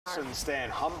Olsen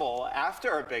staying humble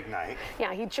after a big night.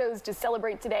 Yeah, he chose to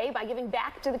celebrate today by giving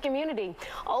back to the community.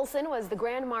 Olsen was the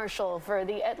Grand Marshal for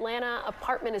the Atlanta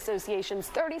Apartment Association's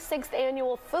 36th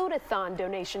annual Food-a-thon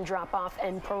donation drop-off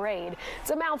and parade. It's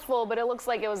a mouthful, but it looks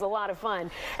like it was a lot of fun.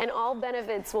 And all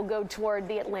benefits will go toward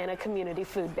the Atlanta Community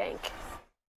Food Bank.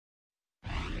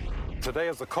 Today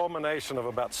is the culmination of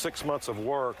about 6 months of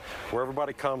work where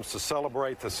everybody comes to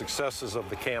celebrate the successes of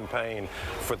the campaign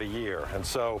for the year. And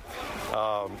so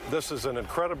this is an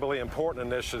incredibly important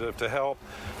initiative to help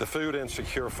the food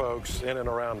insecure folks in and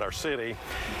around our city.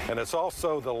 And it's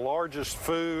also the largest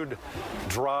food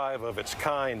drive of its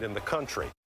kind in the country.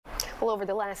 Well, over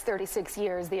the last 36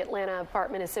 years, the Atlanta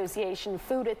Apartment Association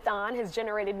Food-a-thon has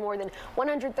generated more than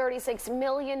 136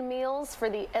 million meals for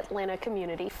the Atlanta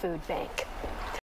Community Food Bank.